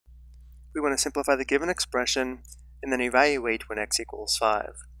we want to simplify the given expression and then evaluate when x equals 5.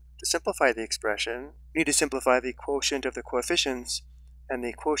 To simplify the expression, we need to simplify the quotient of the coefficients and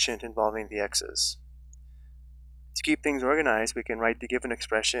the quotient involving the x's. To keep things organized, we can write the given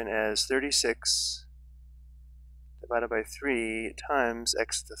expression as 36 divided by 3 times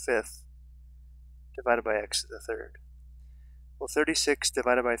x to the fifth divided by x to the third. Well, 36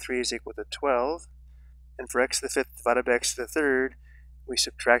 divided by 3 is equal to 12, and for x to the fifth divided by x to the third, we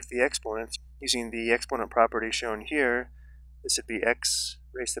subtract the exponents using the exponent property shown here. This would be x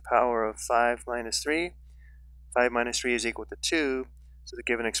raised to the power of 5 minus 3. 5 minus 3 is equal to 2, so the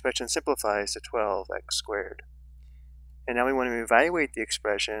given expression simplifies to 12x squared. And now we want to evaluate the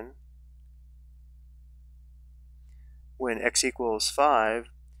expression when x equals 5,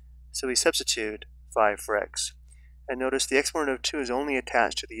 so we substitute 5 for x. And notice the exponent of 2 is only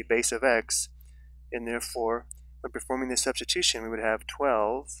attached to the base of x, and therefore, when performing this substitution, we would have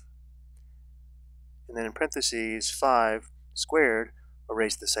 12, and then in parentheses, 5 squared, or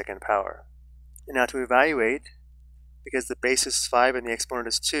raised to the second power. And now to evaluate, because the base is 5 and the exponent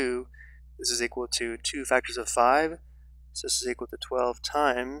is 2, this is equal to 2 factors of 5, so this is equal to 12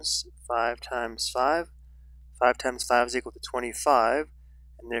 times 5 times 5. 5 times 5 is equal to 25,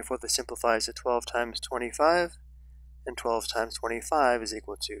 and therefore this simplifies to 12 times 25, and 12 times 25 is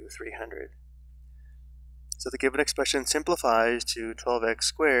equal to 300. So the given expression simplifies to 12x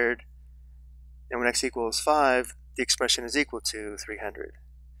squared, and when x equals 5, the expression is equal to 300.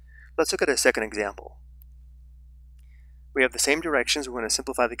 Let's look at a second example. We have the same directions. We want to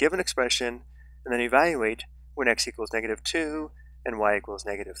simplify the given expression, and then evaluate when x equals negative 2 and y equals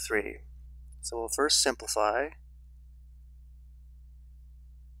negative 3. So we'll first simplify.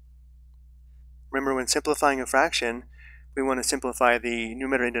 Remember, when simplifying a fraction, we want to simplify the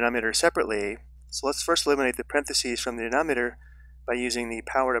numerator and denominator separately. So let's first eliminate the parentheses from the denominator by using the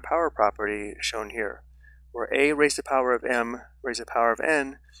power to power property shown here, where a raised to the power of m raised to the power of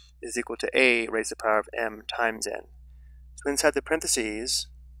n is equal to a raised to the power of m times n. So inside the parentheses,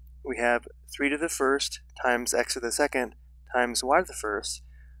 we have 3 to the first times x to the second times y to the first.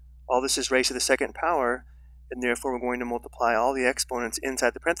 All this is raised to the second power, and therefore we're going to multiply all the exponents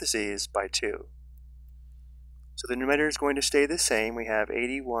inside the parentheses by 2. So the numerator is going to stay the same. We have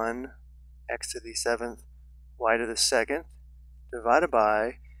 81 x to the seventh y to the second divided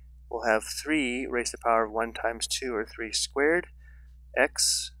by, we'll have 3 raised to the power of 1 times 2, or 3 squared,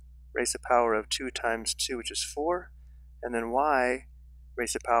 x raised to the power of 2 times 2, which is 4, and then y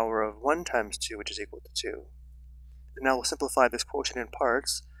raised to the power of 1 times 2, which is equal to 2. And now we'll simplify this quotient in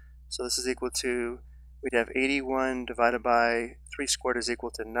parts. So this is equal to, we'd have 81 divided by 3 squared is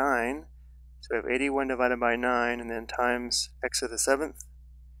equal to 9. So we have 81 divided by 9, and then times x to the seventh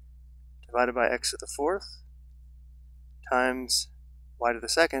divided by x to the fourth times y to the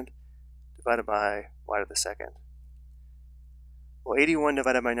second divided by y to the second. Well, 81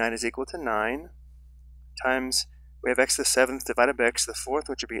 divided by 9 is equal to 9, times, we have x to the seventh divided by x to the fourth,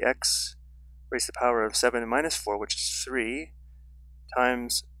 which would be x raised to the power of 7 minus 4, which is 3,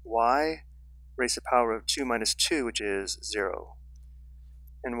 times y raised to the power of 2 minus 2, which is 0.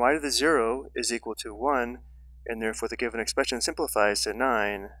 And y to the 0 is equal to 1, and therefore the given expression simplifies to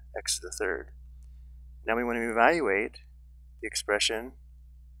 9 x to the third. Now we want to evaluate the expression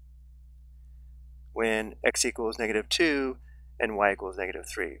when x equals negative 2 and y equals negative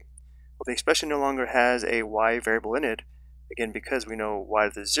 3. Well, the expression no longer has a y variable in it, again because we know y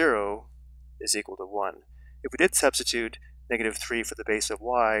to the 0 is equal to 1. If we did substitute negative 3 for the base of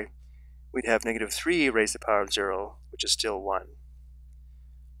y, we'd have negative 3 raised to the power of 0, which is still 1.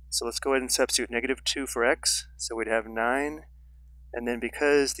 So let's go ahead and substitute negative 2 for x, so we'd have 9, and then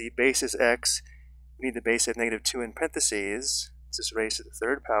because the base is x, we need the base of negative 2 in parentheses. This is raised to the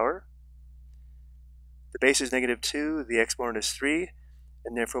third power. The base is negative 2, the exponent is 3,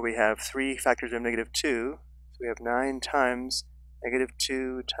 and therefore we have 3 factors of negative 2. So we have 9 times negative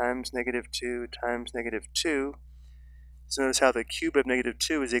 2 times negative 2 times negative 2. So notice how the cube of negative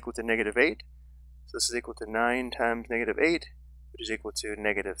 2 is equal to negative 8. So this is equal to 9 times negative 8, which is equal to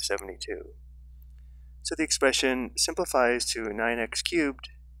negative 72. So the expression simplifies to 9x cubed,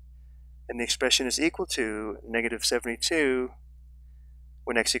 and the expression is equal to negative 72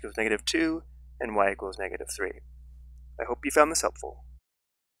 when x equals negative 2 and y equals negative 3. I hope you found this helpful.